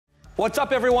What's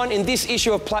up, everyone? In this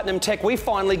issue of Platinum Tech, we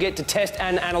finally get to test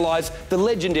and analyse the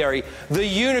legendary, the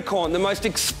unicorn, the most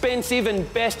expensive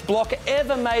and best block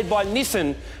ever made by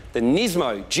Nissan, the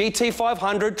NIsmo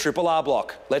GT500 RRR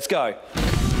block. Let's go.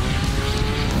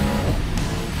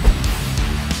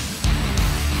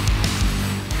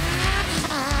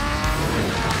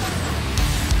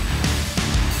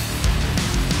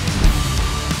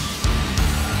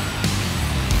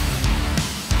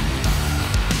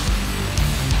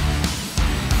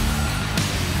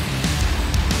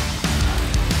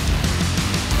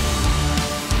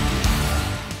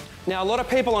 Now, a lot of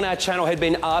people on our channel had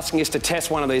been asking us to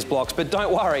test one of these blocks, but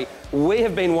don't worry, we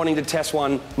have been wanting to test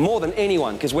one more than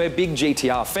anyone because we're big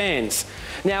GTR fans.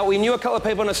 Now, we knew a couple of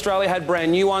people in Australia had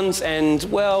brand new ones and,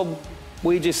 well,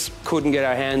 we just couldn't get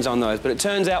our hands on those. But it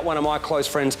turns out one of my close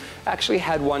friends actually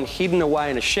had one hidden away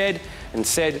in a shed and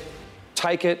said,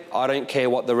 take it, I don't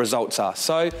care what the results are.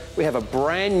 So we have a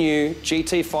brand new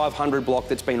GT500 block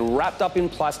that's been wrapped up in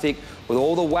plastic with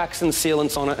all the wax and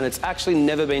sealants on it, and it's actually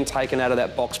never been taken out of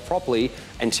that box properly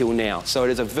until now. So it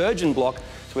is a virgin block,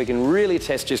 so we can really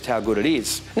test just how good it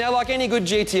is. Now, like any good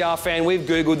GTR fan, we've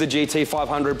Googled the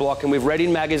GT500 block and we've read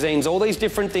in magazines all these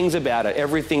different things about it.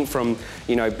 Everything from,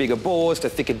 you know, bigger bores to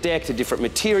thicker deck to different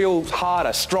materials,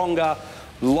 harder, stronger,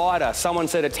 lighter. Someone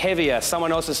said it's heavier.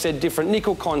 Someone else has said different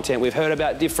nickel content. We've heard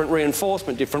about different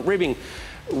reinforcement, different ribbing.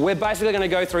 We're basically going to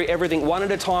go through everything one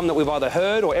at a time that we've either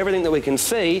heard or everything that we can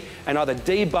see and either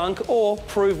debunk or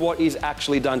prove what is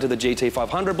actually done to the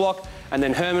GT500 block. And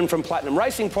then Herman from Platinum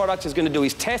Racing Products is going to do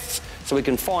his tests so we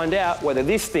can find out whether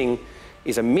this thing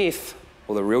is a myth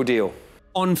or the real deal.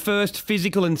 On first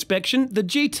physical inspection, the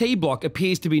GT block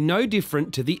appears to be no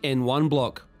different to the N1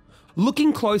 block.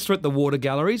 Looking closer at the water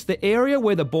galleries, the area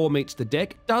where the bore meets the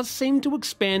deck does seem to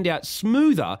expand out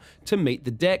smoother to meet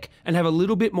the deck and have a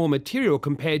little bit more material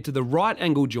compared to the right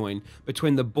angle join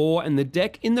between the bore and the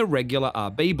deck in the regular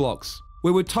RB blocks.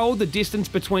 We were told the distance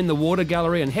between the water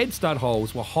gallery and head stud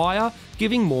holes were higher,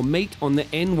 giving more meat on the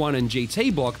N1 and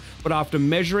GT block, but after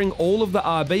measuring all of the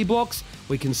RB blocks,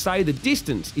 we can say the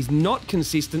distance is not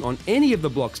consistent on any of the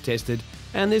blocks tested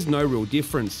and there's no real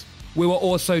difference. We were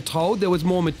also told there was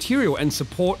more material and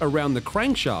support around the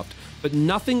crankshaft, but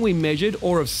nothing we measured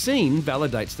or have seen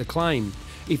validates the claim.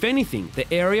 If anything,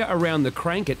 the area around the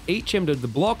crank at each end of the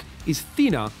block is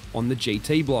thinner on the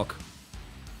GT block.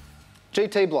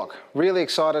 GT block, really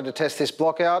excited to test this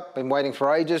block out. Been waiting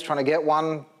for ages, trying to get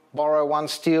one, borrow one,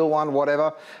 steal one,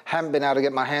 whatever. Haven't been able to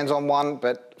get my hands on one,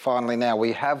 but finally now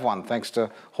we have one, thanks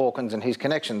to Hawkins and his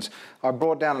connections. I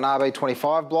brought down an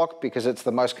RB25 block because it's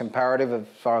the most comparative as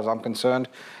far as I'm concerned.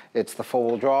 It's the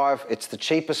four-wheel drive, it's the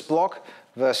cheapest block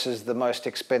versus the most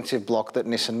expensive block that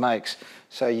Nissan makes.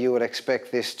 So you would expect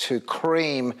this to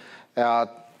cream our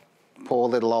poor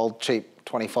little old cheap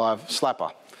 25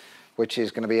 slapper, which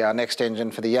is going to be our next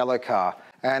engine for the yellow car.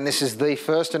 And this is the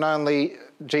first and only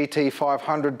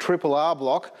GT500 RRR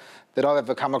block that I've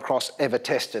ever come across, ever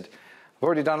tested. I've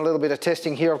already done a little bit of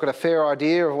testing here. I've got a fair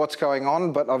idea of what's going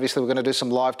on, but obviously we're going to do some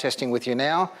live testing with you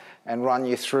now and run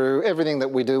you through everything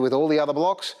that we do with all the other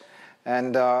blocks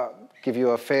and give you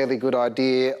a fairly good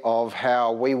idea of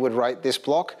how we would rate this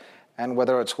block and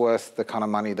whether it's worth the kind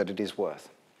of money that it is worth.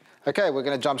 Okay, we're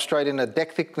going to jump straight into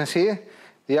deck thickness here.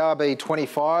 The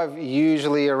RB25,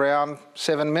 usually around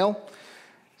 7 mil.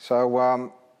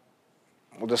 So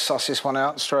we'll just suss this one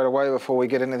out straight away before we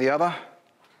get into the other.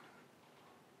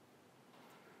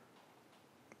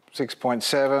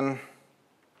 6.7,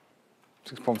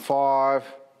 6.5,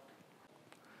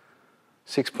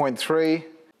 6.3,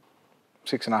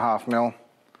 6.5 mil,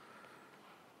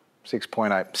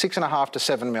 6.8, 6.5 to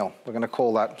 7 mil. We're going to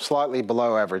call that slightly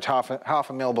below average, half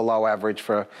a mil below average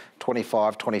for a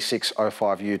 25, 26,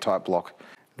 05U type block.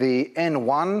 The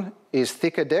N1 is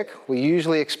thicker deck. We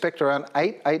usually expect around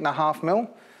 8.5 mil.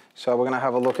 So we're going to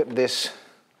have a look at this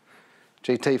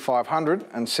GT500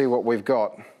 and see what we've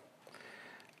got.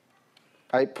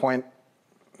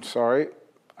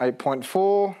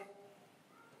 8.4,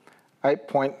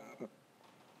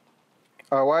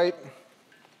 8.08,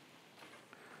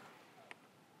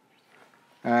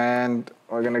 and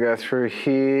we're going to go through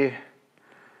here,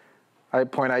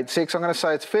 8.86. I'm going to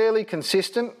say it's fairly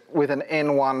consistent with an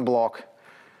N1 block,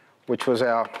 which was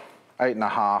our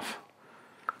 8.5.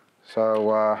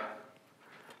 So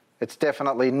it's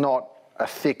definitely not a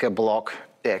thicker block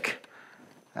deck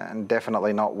and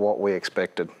definitely not what we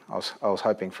expected. I was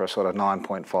hoping for a sort of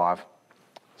 9.5.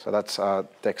 So that's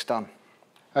deck's done.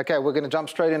 Okay, we're going to jump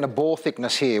straight into bore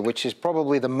thickness here, which is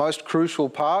probably the most crucial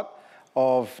part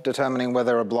of determining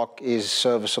whether a block is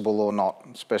serviceable or not,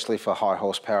 especially for high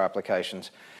horsepower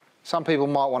applications. Some people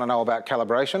might want to know about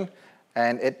calibration,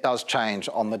 and it does change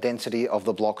on the density of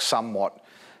the block somewhat.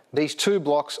 These two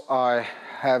blocks I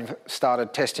have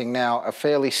started testing now are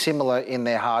fairly similar in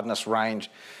their hardness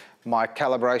range. My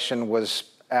calibration was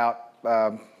out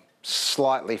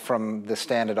slightly from the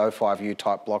standard 05U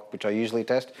type block, which I usually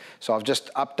test. So I've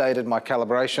just updated my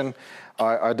calibration.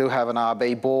 I do have an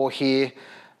RB bore here,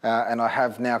 and I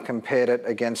have now compared it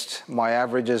against my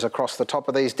averages across the top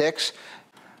of these decks.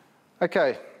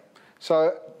 Okay,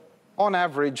 so on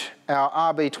average,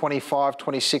 our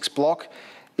RB25-26 block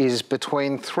is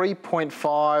between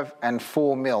 3.5 and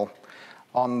 4 mil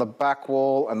on the back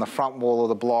wall and the front wall of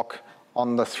the block.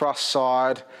 On the thrust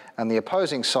side and the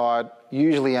opposing side,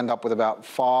 usually end up with about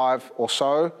 5 or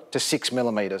so to 6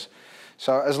 millimeters.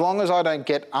 So as long as I don't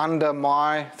get under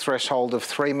my threshold of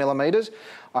 3 millimeters,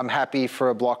 I'm happy for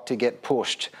a block to get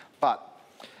pushed. But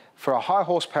for a high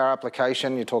horsepower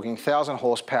application, you're talking 1,000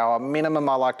 horsepower, minimum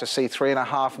I like to see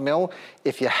 3.5 mil.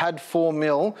 If you had 4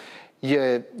 mil,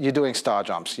 you're doing star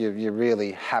jumps. You're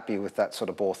really happy with that sort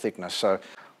of bore thickness. So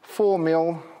 4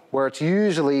 mil, where it's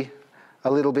usually a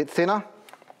little bit thinner.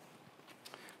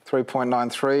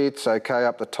 3.93, it's okay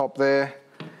up the top there.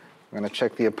 I'm going to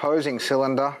check the opposing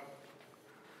cylinder.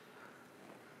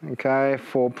 Okay,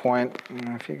 if you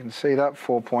can see that,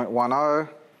 4.10.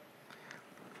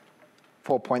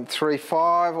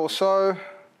 4.35 or so.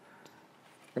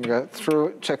 I'm going to go through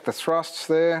it, check the thrusts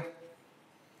there.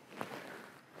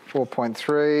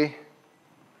 4.3.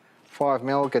 5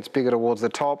 mil, gets bigger towards the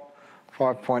top.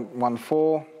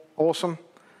 5.14, awesome.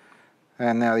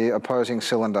 And now the opposing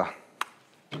cylinder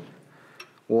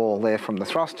wall there from the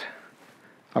thrust.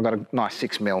 I've got a nice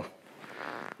 6 mil.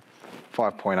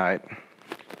 5.8,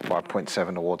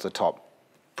 5.7 towards the top.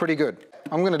 Pretty good.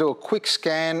 I'm going to do a quick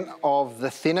scan of the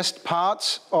thinnest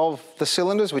parts of the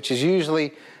cylinders, which is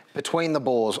usually between the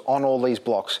bores on all these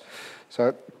blocks.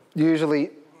 So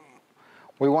usually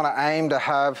we want to aim to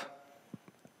have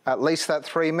at least that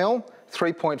 3 mil,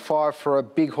 3.5 for a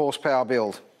big horsepower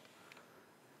build.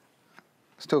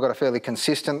 Still got a fairly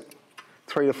consistent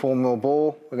 3 to 4 mil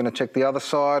bore. We're going to check the other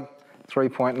side,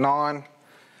 3.9.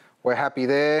 We're happy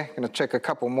there. Going to check a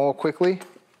couple more quickly.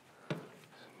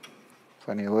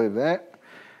 Plenty of lube there.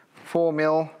 4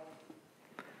 mil,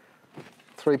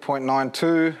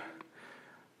 3.92.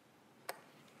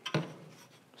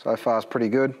 So far it's pretty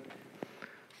good.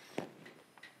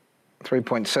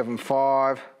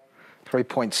 3.75,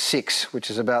 3.6, which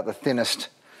is about the thinnest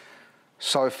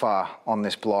so far on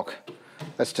this block.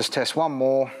 Let's just test one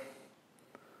more.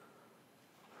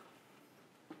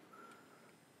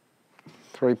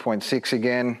 3.6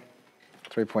 again,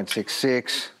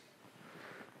 3.66,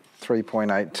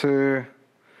 3.82.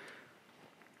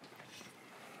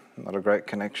 Not a great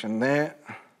connection there.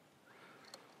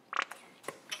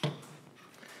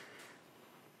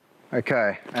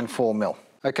 Okay, and 4 mil.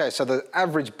 Okay, so the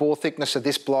average bore thickness of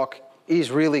this block is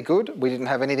really good. We didn't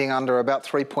have anything under about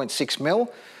 3.6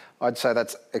 mil. I'd say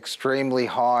that's extremely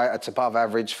high. It's above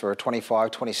average for a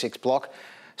 25, 26 block.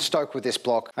 Stoked with this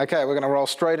block. Okay, we're going to roll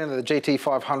straight into the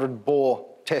GT500 bore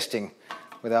testing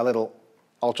with our little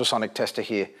ultrasonic tester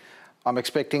here. I'm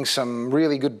expecting some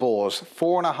really good bores,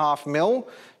 4.5 mil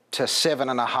to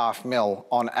 7.5 mil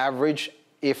on average,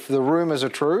 if the rumours are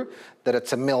true that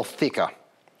it's a mil thicker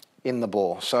in the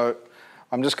bore. So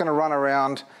I'm just going to run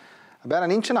around about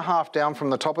 1.5 inches down from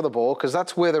the top of the bore, because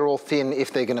that's where they're all thin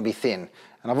if they're going to be thin.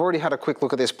 And I've already had a quick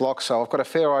look at this block, so I've got a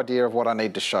fair idea of what I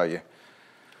need to show you.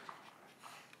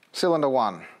 Cylinder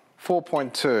 1,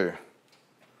 4.2,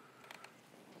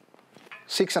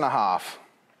 6.5.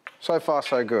 So far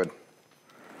so good.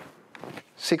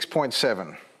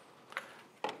 6.7.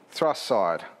 Thrust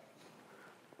side,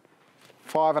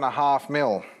 5.5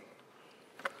 mil.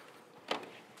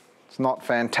 It's not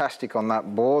fantastic on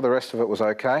that bore, the rest of it was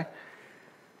okay.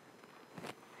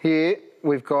 Here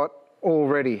we've got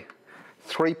already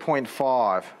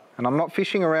 3.5, and I'm not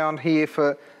fishing around here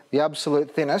for the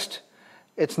absolute thinnest.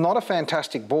 It's not a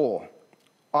fantastic bore.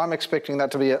 I'm expecting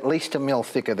that to be at least a mil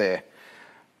thicker there,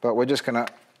 but we're just going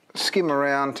to skim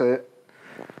around to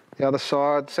the other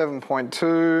side.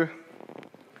 7.2,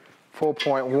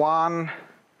 4.1,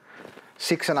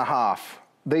 6.5.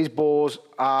 These bores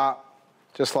are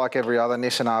just like every other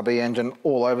Nissan RB engine,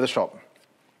 all over the shop.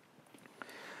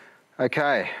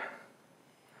 Okay,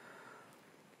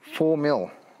 4 mil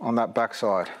on that back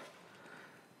side.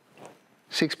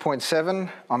 6.7,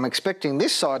 I'm expecting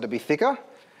this side to be thicker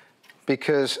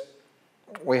because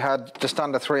we had just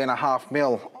under 3.5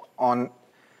 mil on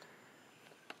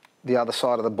the other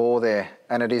side of the bore there,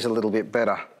 and it is a little bit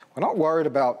better. We're not worried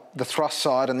about the thrust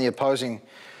side and the opposing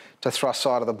to thrust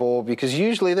side of the bore because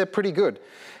usually they're pretty good.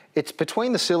 It's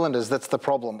between the cylinders that's the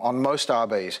problem on most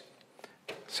RBs.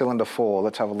 Cylinder 4,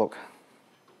 let's have a look.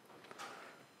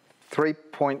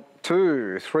 3.2,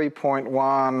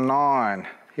 3.19,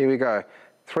 here we go,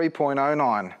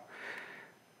 3.09.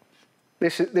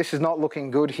 This is not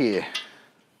looking good here.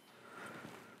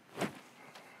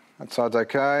 That side's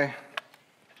okay.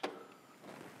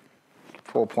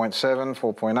 4.7,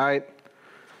 4.8,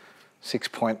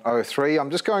 6.03. I'm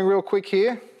just going real quick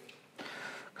here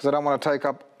because I don't want to take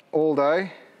up all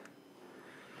day.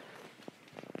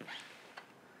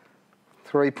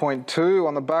 3.2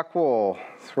 on the back wall,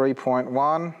 3.1.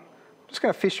 I'm just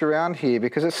going to fish around here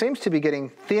because it seems to be getting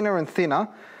thinner and thinner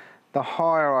the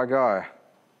higher I go.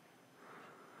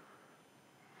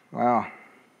 Wow.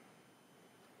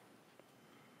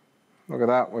 Look at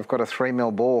that, we've got a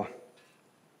 3mm bore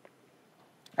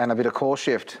and a bit of core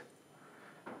shift.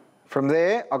 From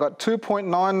there, I got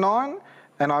 2.99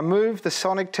 and I moved the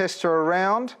sonic tester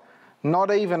around,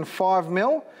 not even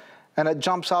 5mm, and it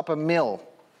jumps up 1mm.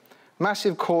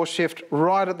 Massive core shift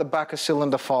right at the back of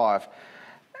cylinder 5.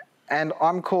 And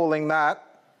I'm calling that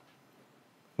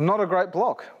not a great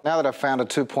block. Now that I've found a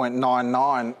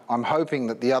 2.99, I'm hoping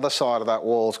that the other side of that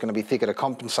wall is going to be thicker to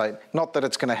compensate. Not that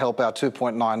it's going to help our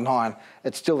 2.99,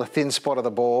 it's still a thin spot of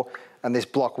the bore, and this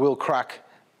block will crack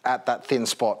at that thin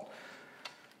spot.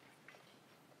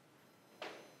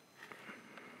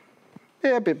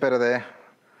 Yeah, a bit better there.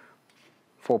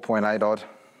 4.8 odd.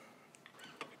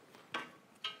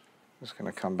 Just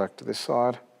going to come back to this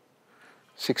side.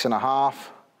 6.5.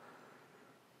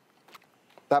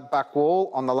 That back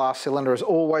wall on the last cylinder is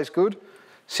always good.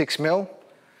 6mm,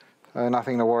 so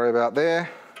nothing to worry about there.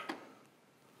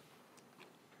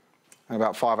 And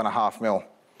about 5.5mm.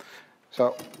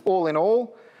 So all in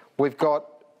all, we've got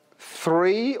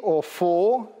 3 or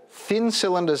 4 thin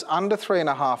cylinders under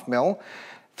 3.5mm,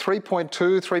 3.2,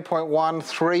 3.1,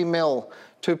 3mm,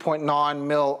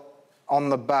 2.9mm on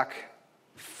the back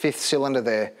 5th cylinder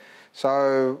there.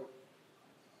 So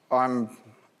I'm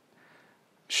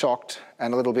shocked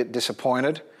and a little bit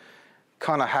disappointed,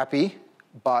 kind of happy,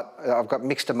 but I've got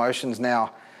mixed emotions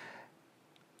now.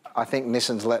 I think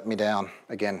Nissan's let me down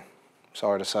again,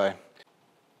 sorry to say.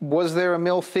 Was there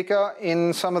 1mm thicker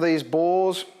in some of these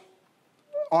bores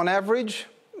on average?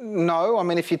 No, I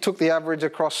mean if you took the average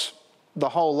across the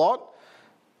whole lot,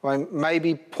 I mean,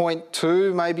 maybe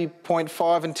 0.2, maybe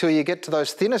 0.5 until you get to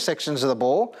those thinner sections of the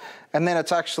bore, and then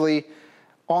it's actually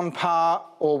on par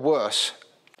or worse.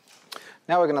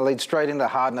 Now we're going to lead straight into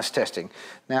hardness testing.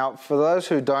 Now, for those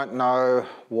who don't know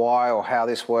why or how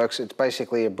this works, it's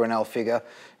basically a Brinell figure,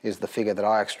 is the figure that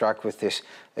I extract with this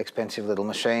expensive little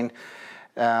machine.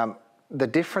 The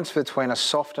difference between a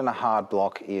soft and a hard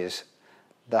block is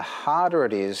the harder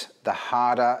it is, the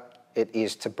harder it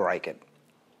is to break it.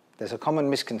 There's a common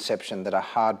misconception that a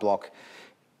hard block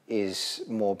is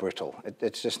more brittle.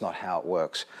 It's just not how it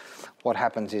works. What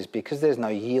happens is because there's no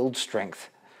yield strength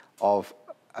of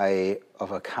a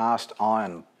cast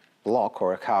iron block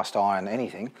or a cast iron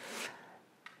anything,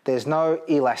 there's no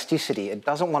elasticity. It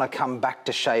doesn't want to come back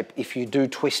to shape if you do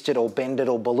twist it or bend it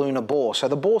or balloon a bore. So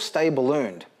the bore stays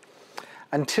ballooned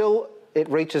until it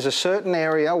reaches a certain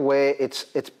area where it's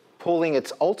pulling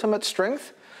its ultimate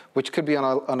strength, which could be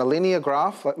on a linear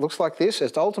graph that looks like this.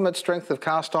 Its ultimate strength of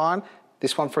cast iron,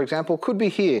 this one for example, could be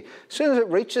here. As soon as it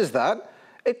reaches that,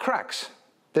 it cracks.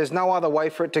 There's no other way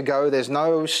for it to go. There's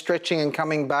no stretching and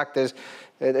coming back.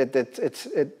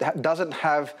 It doesn't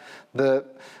have the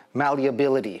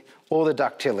malleability or the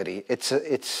ductility.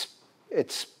 Its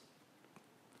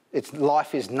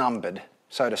life is numbered,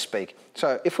 so to speak.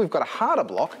 So if we've got a harder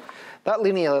block, that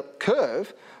linear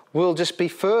curve will just be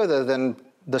further than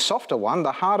the softer one.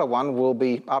 The harder one will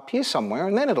be up here somewhere,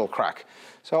 and then it'll crack.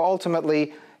 So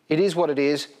ultimately, it is what it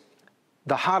is.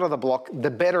 The harder the block, the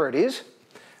better it is.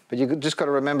 But you've just got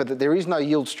to remember that there is no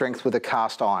yield strength with a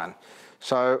cast iron.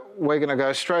 So we're going to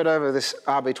go straight over this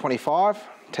RB25,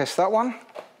 test that one.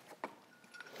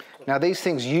 Now these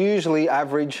things usually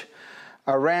average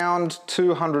around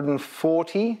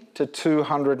 240 to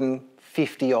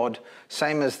 250 odd,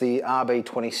 same as the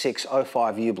RB26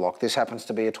 05U block. This happens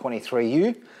to be a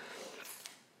 23U.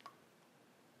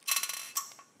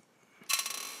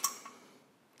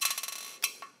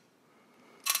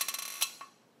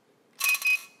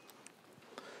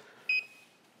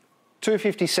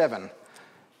 .257,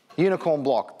 unicorn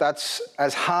block. That's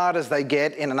as hard as they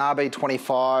get in an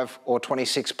RB25 or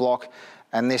 26 block,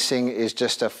 and this thing is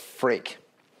just a freak.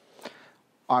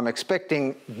 I'm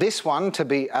expecting this one to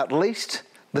be at least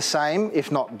the same,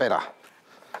 if not better,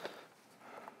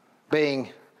 being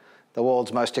the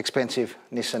world's most expensive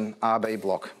Nissan RB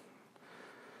block.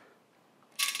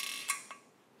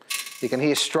 You can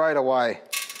hear straight away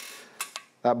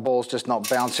that ball's just not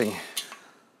bouncing.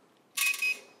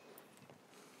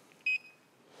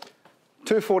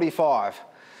 245.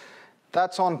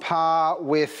 That's on par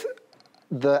with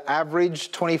the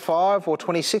average 25 or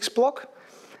 26 block.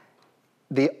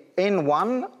 The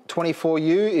N1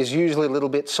 24U is usually a little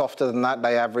bit softer than that.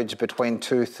 They average between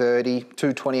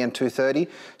 220 and 230.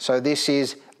 So this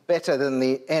is better than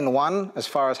the N1 as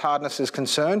far as hardness is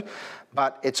concerned,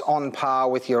 but it's on par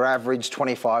with your average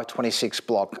 25, 26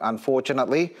 block.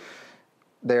 Unfortunately,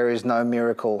 there is no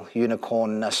miracle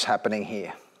unicornness happening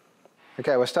here.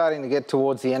 Okay, we're starting to get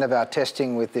towards the end of our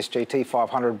testing with this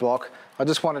GT500 block. I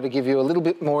just wanted to give you a little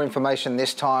bit more information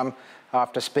this time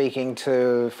after speaking to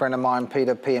a friend of mine,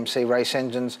 Peter, PMC Race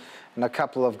Engines, and a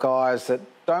couple of guys that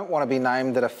don't want to be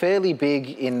named that are fairly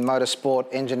big in motorsport,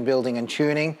 engine building and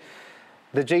tuning.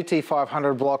 The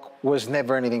GT500 block was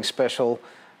never anything special.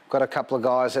 Got a couple of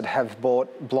guys that have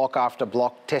bought block after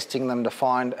block, testing them to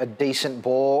find a decent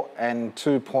bore, and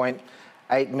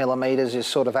 2.8 millimeters is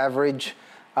sort of average,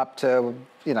 up to,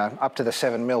 you know, up to the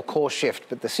 7 mil core shift.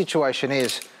 But the situation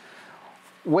is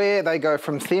where they go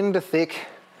from thin to thick,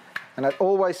 and it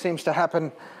always seems to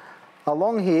happen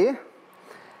along here.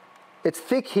 It's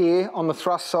thick here on the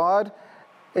thrust side,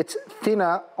 it's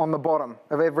thinner on the bottom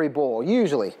of every bore,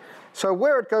 usually. So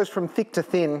where it goes from thick to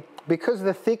thin, because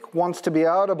the thick wants to be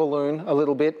able to balloon a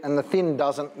little bit and the thin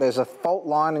doesn't, there's a fault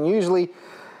line, and usually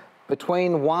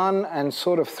between 1 and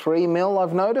sort of 3 mil,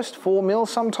 I've noticed, 4 mil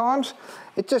sometimes,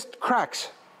 it just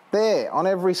cracks there on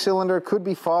every cylinder. It could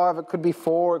be 5, it could be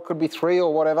 4, it could be 3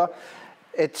 or whatever.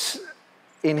 It's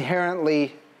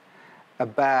inherently a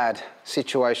bad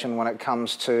situation when it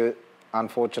comes to,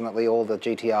 unfortunately, all the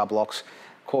GTR blocks.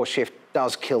 Core shift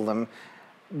does kill them.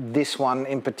 This one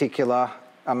in particular,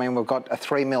 I mean, we've got a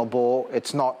 3 mil bore.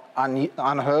 It's not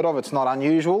unheard of, it's not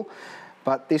unusual,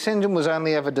 but this engine was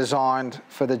only ever designed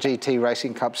for the GT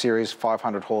Racing Cup Series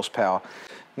 500 horsepower.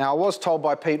 Now, I was told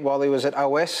by Pete while he was at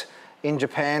OS in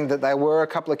Japan that they were a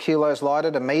couple of kilos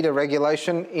lighter to meet a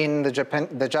regulation in the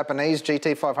Japanese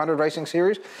GT500 Racing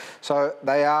Series. So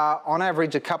they are, on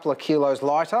average, a couple of kilos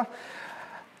lighter.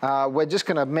 We're just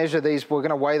going to measure these, we're going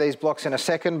to weigh these blocks in a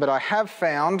second, but I have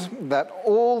found that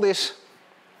all this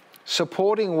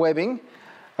supporting webbing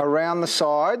around the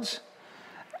sides,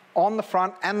 on the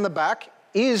front and the back,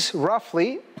 is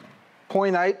roughly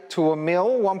 0.8 to a mil,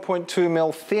 1.2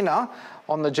 mil thinner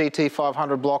on the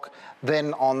GT500 block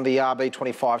than on the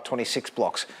RB25-26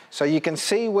 blocks. So you can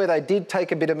see where they did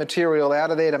take a bit of material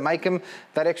out of there to make them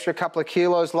that extra couple of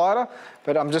kilos lighter,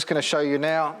 but I'm just going to show you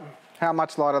now how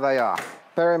much lighter they are.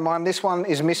 Bear in mind, this one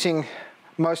is missing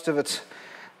most of its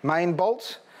main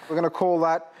bolts. We're going to call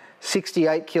that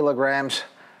 68 kilograms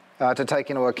to take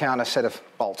into account a set of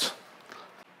bolts.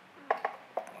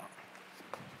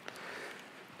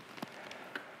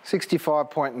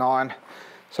 65.9.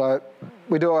 So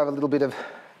we do have a little bit of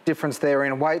difference there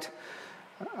in weight.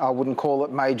 I wouldn't call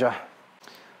it major.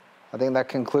 I think that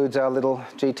concludes our little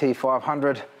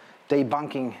GT500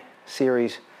 debunking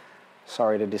series.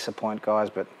 Sorry to disappoint, guys,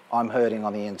 but I'm hurting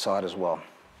on the inside as well.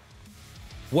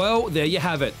 Well, there you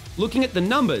have it. Looking at the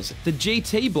numbers, the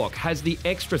GT block has the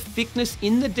extra thickness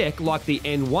in the deck like the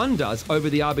N1 does over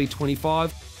the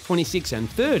RB25, 26 and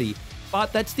 30,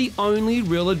 but that's the only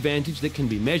real advantage that can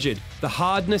be measured. The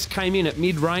hardness came in at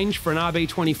mid-range for an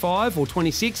RB25 or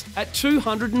 26 at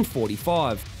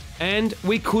 245. And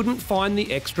we couldn't find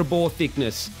the extra bore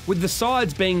thickness, with the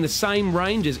sides being the same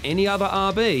range as any other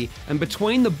RB, and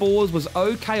between the bores was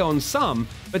okay on some,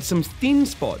 but some thin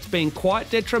spots being quite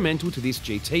detrimental to this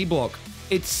GT block.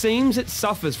 It seems it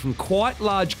suffers from quite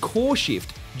large core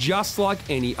shift, just like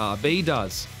any RB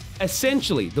does.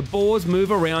 Essentially, the bores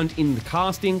move around in the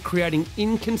casting, creating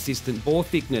inconsistent bore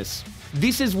thickness.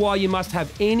 This is why you must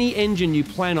have any engine you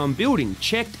plan on building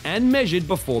checked and measured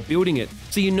before building it,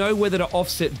 so you know whether to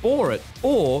offset bore it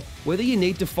or whether you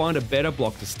need to find a better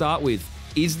block to start with.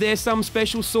 Is there some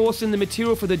special sauce in the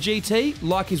material for the GT,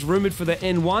 like is rumoured for the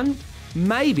N1?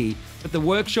 Maybe, but the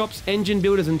workshops, engine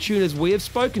builders and tuners we have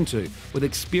spoken to with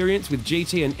experience with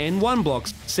GT and N1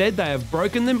 blocks said they have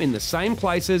broken them in the same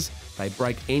places they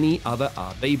break any other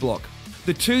RB block.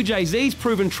 The 2JZ's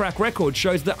proven track record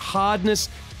shows that hardness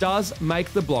does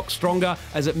make the block stronger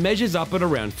as it measures up at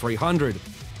around 300.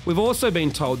 We've also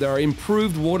been told there are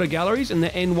improved water galleries in the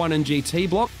N1 and GT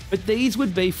block, but these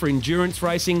would be for endurance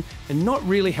racing and not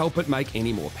really help it make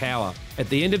any more power. At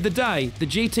the end of the day, the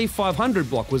GT500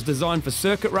 block was designed for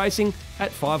circuit racing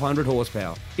at 500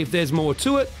 horsepower. If there's more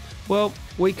to it, well,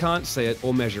 we can't see it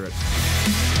or measure it.